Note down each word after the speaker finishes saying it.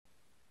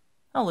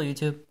Hello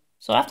YouTube.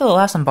 So after the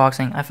last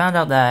unboxing, I found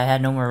out that I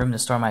had no more room to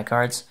store my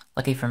cards.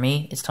 Lucky for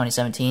me, it's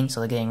 2017,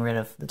 so they're getting rid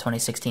of the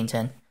 2016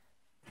 tin.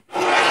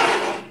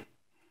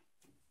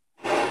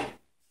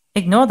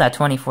 Ignore that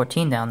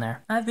 2014 down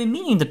there. I've been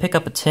meaning to pick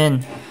up a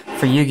tin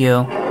for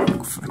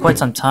Yu-Gi-Oh! For quite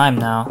some time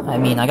now. I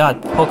mean, I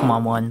got a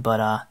Pokemon one, but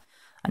I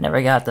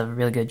never got the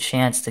really good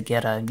chance to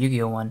get a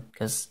Yu-Gi-Oh! One,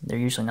 because they're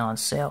usually not on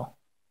sale.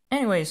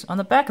 Anyways, on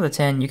the back of the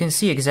tin, you can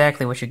see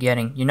exactly what you're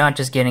getting. You're not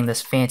just getting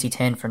this fancy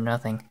tin for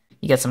nothing.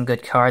 You get some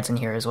good cards in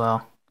here as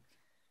well.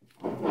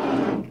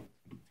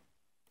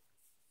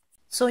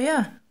 So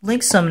yeah,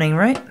 Link summoning,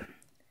 right?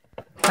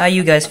 How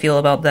you guys feel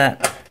about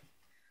that?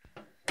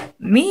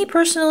 Me,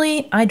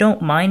 personally, I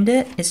don't mind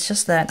it. It's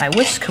just that I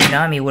wish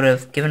Konami would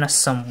have given us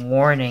some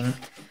warning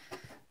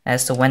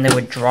as to when they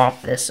would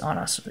drop this on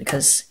us,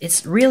 because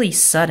it's really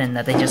sudden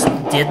that they just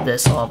did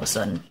this all of a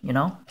sudden, you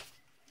know?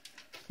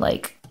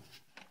 Like,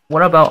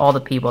 what about all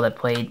the people that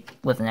played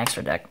with an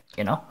extra deck,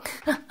 you know?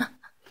 Of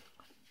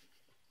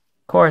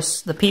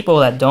course, the people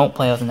that don't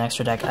play with an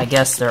extra deck, I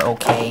guess they're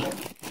okay.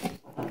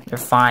 They're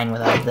fine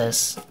without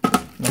this,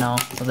 you know,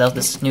 without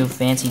this new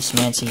fancy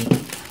schmancy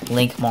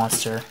Link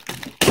monster.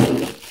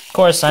 Of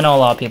course, I know a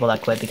lot of people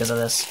that quit because of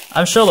this.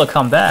 I'm sure they'll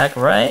come back,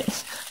 right?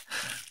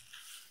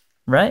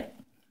 Right?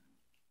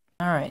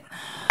 Alright.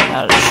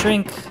 How to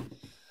shrink.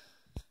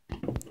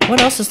 What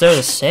else is there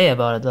to say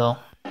about it, though?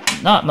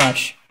 Not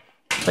much.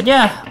 But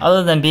yeah,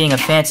 other than being a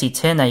fancy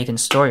tin that you can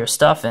store your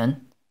stuff in,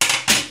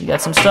 you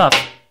got some stuff.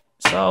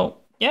 So,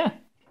 yeah.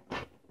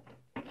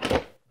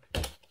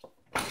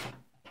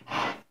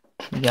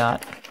 You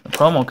got the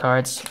promo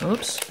cards.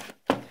 Oops.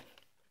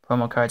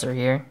 Promo cards are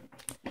here.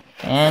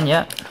 And,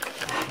 yeah.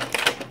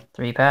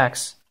 3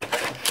 packs.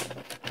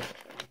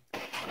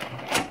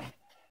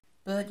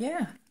 But,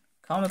 yeah.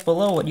 Comment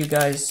below what you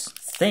guys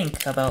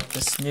think about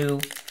this new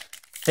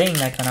thing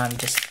that Konami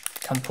just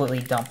completely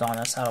dumped on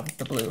us out of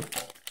the blue.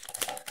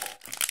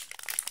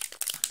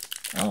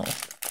 Oh.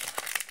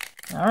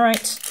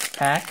 Alright.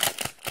 Pack.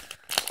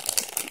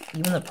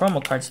 Even the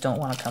promo cards don't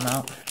want to come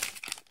out.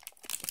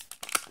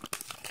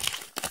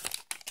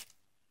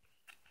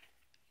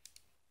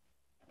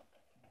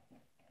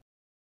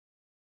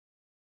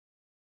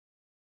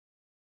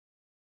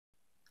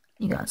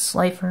 You got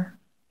Slifer,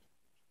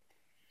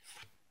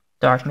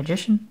 Dark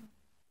Magician,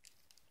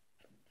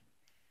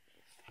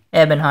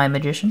 Ebonheim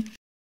Magician,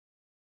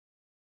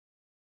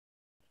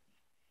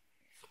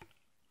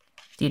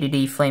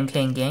 DDD Flame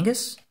King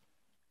Genghis,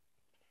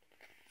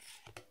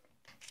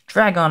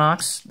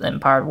 Dragonox, the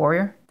Empowered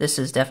Warrior. This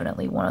is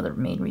definitely one of the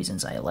main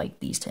reasons I like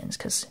these tins,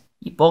 because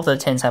both of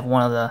the tins have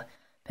one of the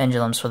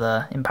pendulums for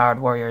the Empowered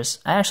Warriors.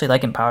 I actually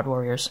like Empowered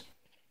Warriors.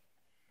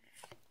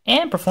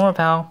 And Performer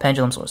Pal,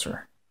 Pendulum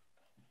Sorcerer.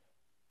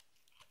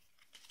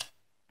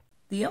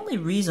 The only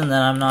reason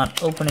that I'm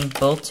not opening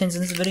both tins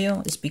in this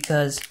video is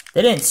because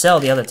they didn't sell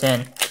the other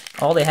tin.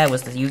 All they had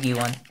was the Yugi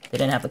one. They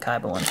didn't have the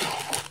Kaiba one.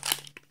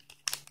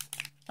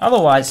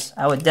 Otherwise,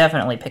 I would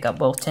definitely pick up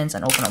both tins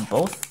and open them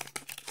both.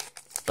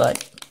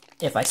 But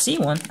if I see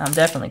one, I'm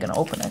definitely going to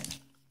open it.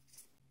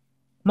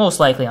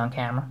 Most likely on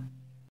camera.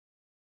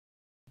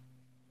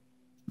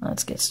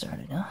 Let's get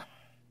started, huh?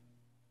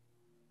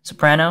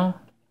 Soprano,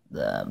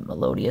 the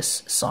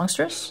melodious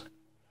songstress.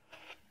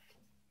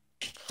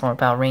 Performer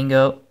Pal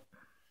Ringo.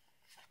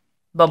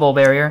 Bubble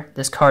Barrier.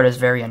 This card is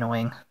very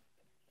annoying.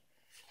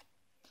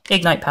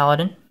 Ignite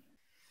Paladin.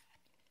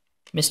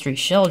 Mystery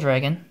Shell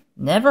Dragon.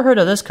 Never heard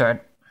of this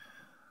card.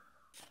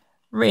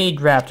 Raid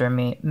Raptor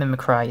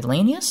Mimicry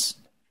Lanius.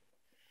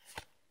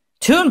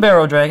 Toon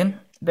Barrel Dragon.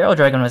 Barrel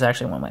Dragon was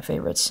actually one of my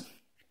favorites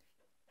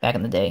back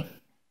in the day.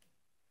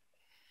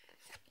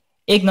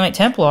 Ignite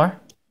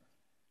Templar.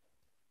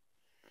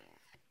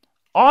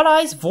 Odd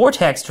Eyes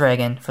Vortex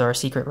Dragon for our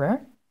secret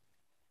rare.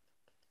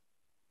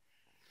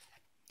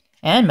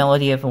 And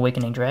Melody of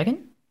Awakening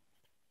Dragon.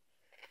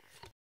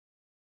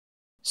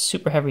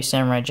 Super Heavy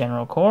Samurai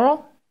General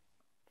Coral.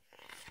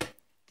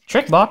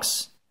 Trick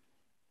Box.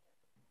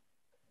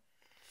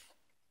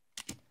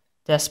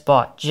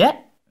 Despot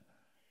Jet.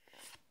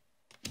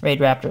 Raid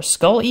Raptor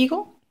Skull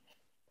Eagle.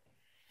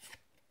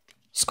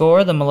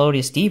 Score the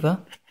Melodious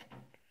Diva.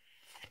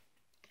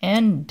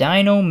 And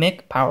Dino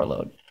Mick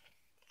Powerload.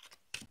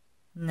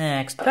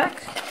 Next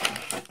pack.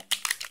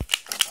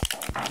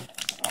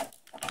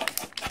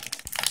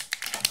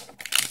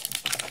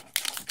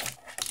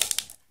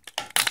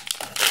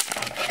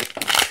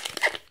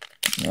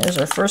 There's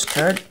our first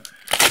card.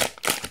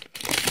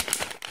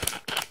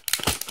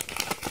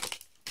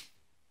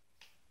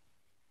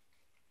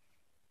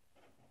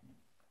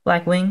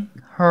 Blackwing,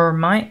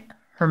 Hermat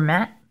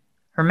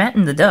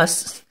in the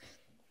Dust.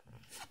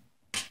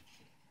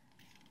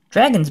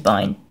 Dragon's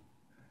Bind.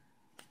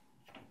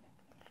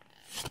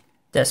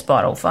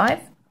 Despot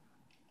 05.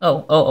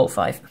 Oh,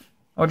 005.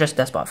 Or just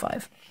Despot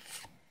 5.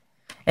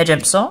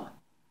 Edgemp Saw.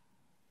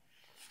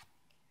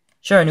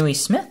 Shiranui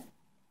Smith.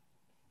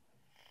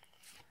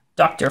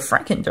 Dr.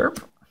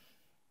 Frankenderp.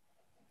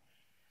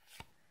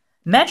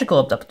 Magical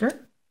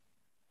Abductor.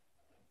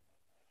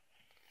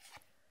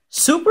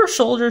 Super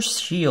Soldier's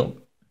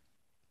Shield.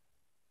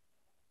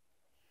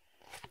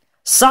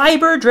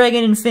 Cyber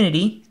Dragon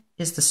Infinity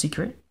is the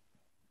secret.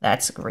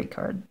 That's a great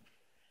card.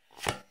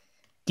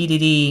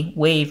 DDD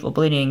Wave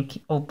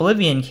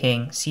Oblivion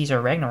King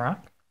Caesar Ragnarok.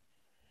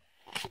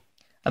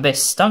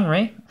 Abyss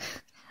Stingray.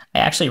 I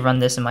actually run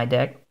this in my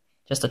deck.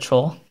 Just a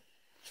troll.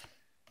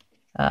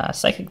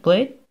 Psychic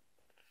Blade.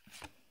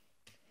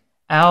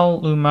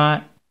 Al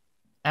Lumai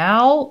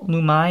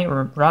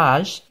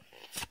Raj.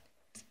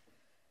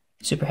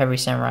 Super Heavy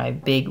Samurai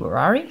Big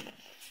Warari.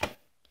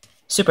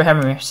 Super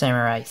Heavy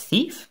Samurai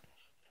Thief.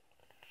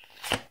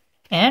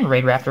 And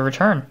Raid Raptor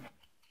Return.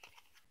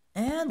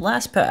 And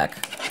last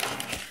pack.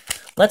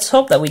 Let's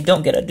hope that we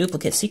don't get a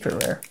duplicate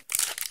secret rare.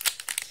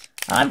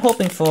 I'm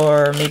hoping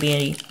for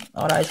maybe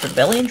Odd Eyes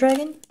Rebellion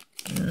Dragon.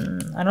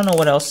 I don't know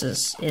what else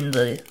is in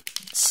the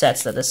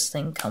sets that this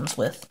thing comes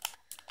with.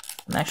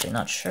 I'm actually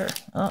not sure.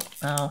 Oh,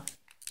 no.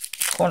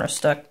 Corner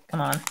stuck.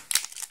 Come on.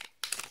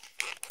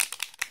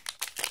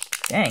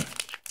 Dang.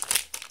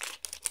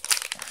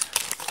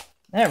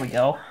 There we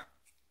go.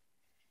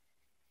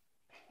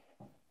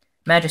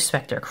 Magic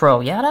Spectre Crow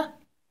Yada.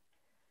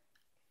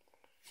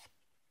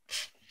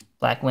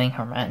 Blackwing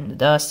Hermit in the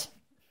Dust.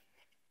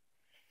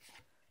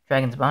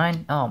 Dragon's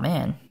Mind. Oh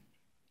man.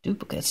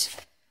 Duplicates.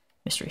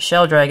 Mystery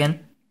Shell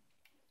Dragon.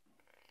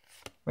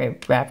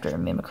 Raid Raptor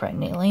Mimicry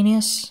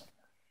Nalanius.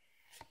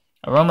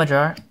 Aroma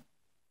Jar.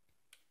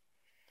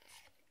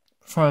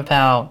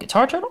 Performapal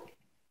Guitar Turtle.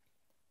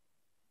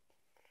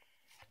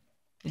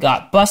 We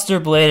got Buster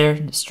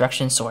Blader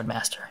Destruction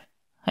Swordmaster.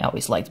 I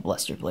always liked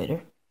Buster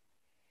Blader.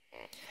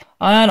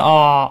 And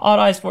Odd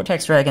Eyes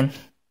Vortex Dragon.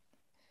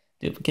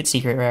 Duplicate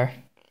secret rare.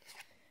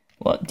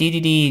 What?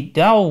 DDD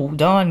Dao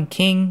Don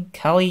King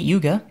Kali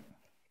Yuga.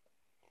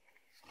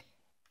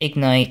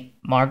 Ignite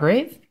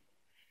Margrave.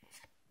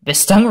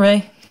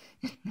 Stingray.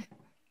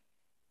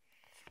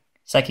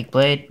 Psychic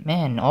Blade.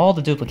 Man, all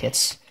the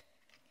duplicates.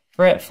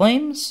 Brett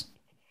Flames.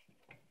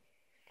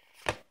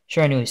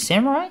 Shiranui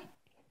Samurai.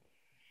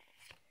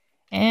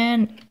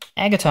 And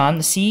Agaton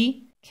the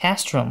Sea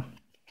Castrum.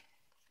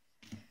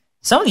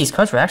 Some of these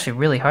cards were actually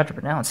really hard to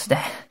pronounce.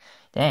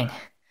 Dang.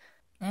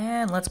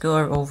 And let's go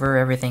over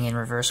everything in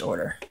reverse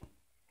order.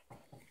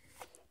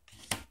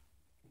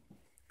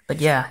 But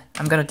yeah,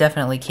 I'm gonna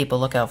definitely keep a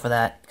lookout for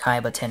that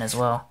Kaiba tin as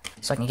well,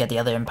 so I can get the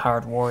other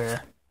Empowered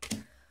Warrior.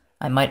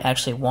 I might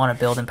actually want to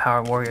build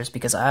Empowered Warriors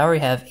because I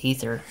already have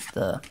Aether,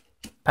 the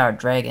Powered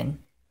Dragon.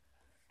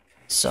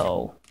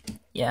 So,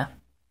 yeah.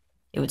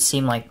 It would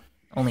seem like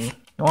only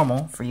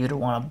normal for you to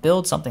want to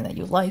build something that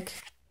you like.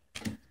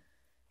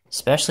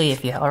 Especially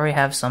if you already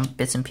have some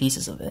bits and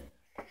pieces of it.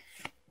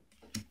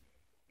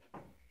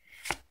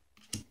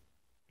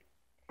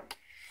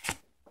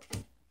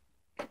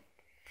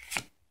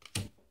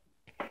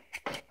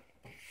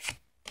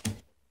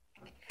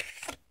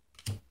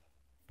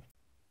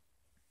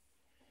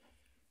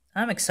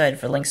 I'm excited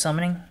for Link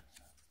Summoning.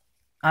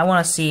 I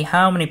want to see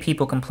how many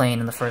people complain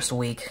in the first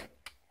week,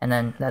 and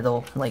then that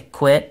they'll, like,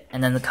 quit,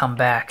 and then they'll come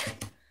back.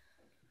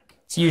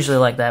 It's usually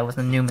like that with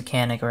a new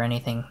mechanic or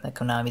anything that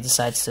Konami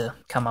decides to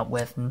come up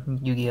with in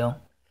Yu-Gi-Oh!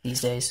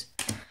 These days.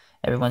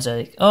 Everyone's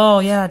like, oh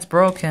yeah, it's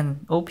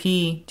broken, OP,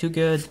 too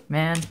good,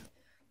 man,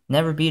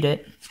 never beat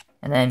it.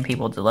 And then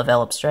people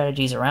develop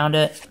strategies around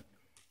it.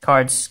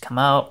 Cards come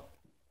out,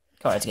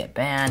 cards get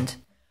banned,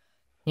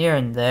 here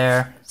and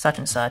there, such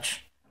and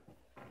such.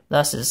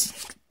 Thus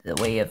is the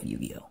way of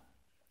Yu-Gi-Oh!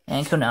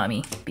 And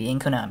Konami being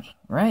Konami,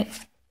 right?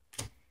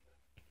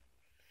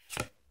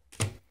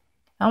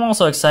 I'm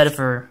also excited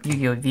for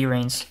Yu-Gi-Oh!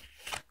 V-Reigns.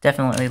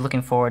 Definitely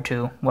looking forward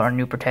to what our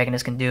new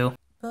protagonist can do.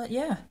 But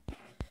yeah,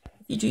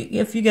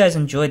 if you guys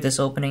enjoyed this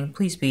opening,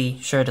 please be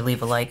sure to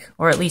leave a like,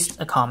 or at least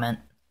a comment.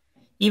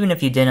 Even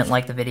if you didn't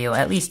like the video,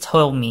 at least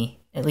tell me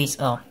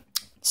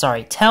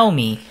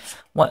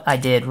what I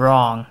did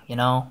wrong, you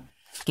know?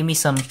 Give me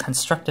some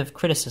constructive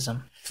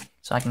criticism,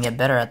 so I can get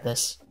better at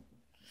this.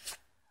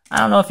 I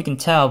don't know if you can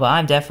tell, but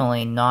I'm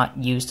definitely not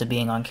used to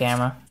being on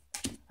camera.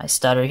 I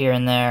stutter here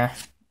and there,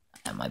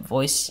 and my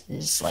voice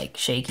is, like,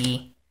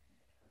 shaky.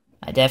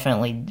 I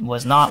definitely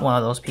was not one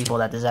of those people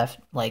that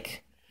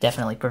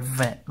definitely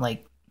prevent,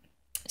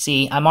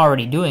 see, I'm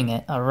already doing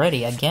it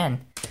already,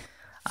 again.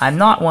 I'm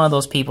not one of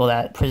those people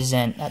that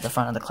present at the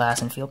front of the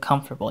class and feel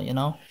comfortable, you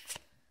know?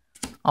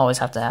 Always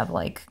have to have,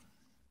 I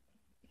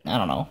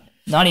don't know,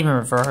 not even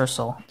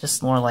rehearsal,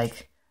 just more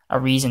like a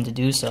reason to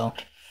do so.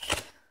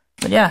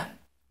 But yeah,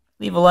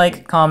 leave a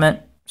like, comment,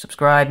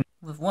 subscribe.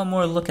 With one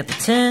more look at the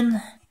tin,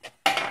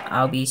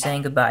 I'll be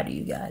saying goodbye to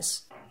you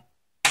guys.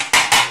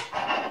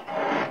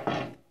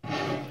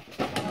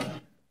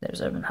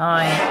 There's Evan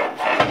High.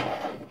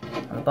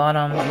 On the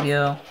bottom,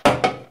 Yugioh.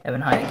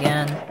 Evan High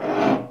again.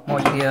 More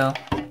Yugioh.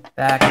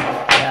 Back.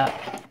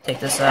 Yeah. Take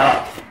this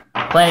out.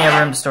 Plenty of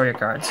room to store your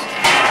cards.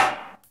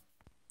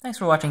 Thanks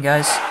for watching,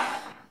 guys.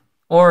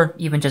 Or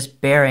even just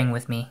bearing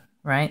with me,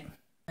 right?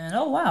 And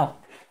oh wow,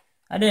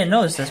 I didn't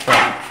notice this,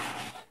 but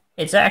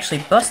it's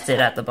actually busted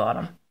at the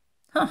bottom.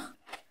 Huh.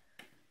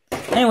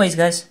 Anyways,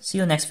 guys, see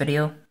you in the next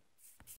video.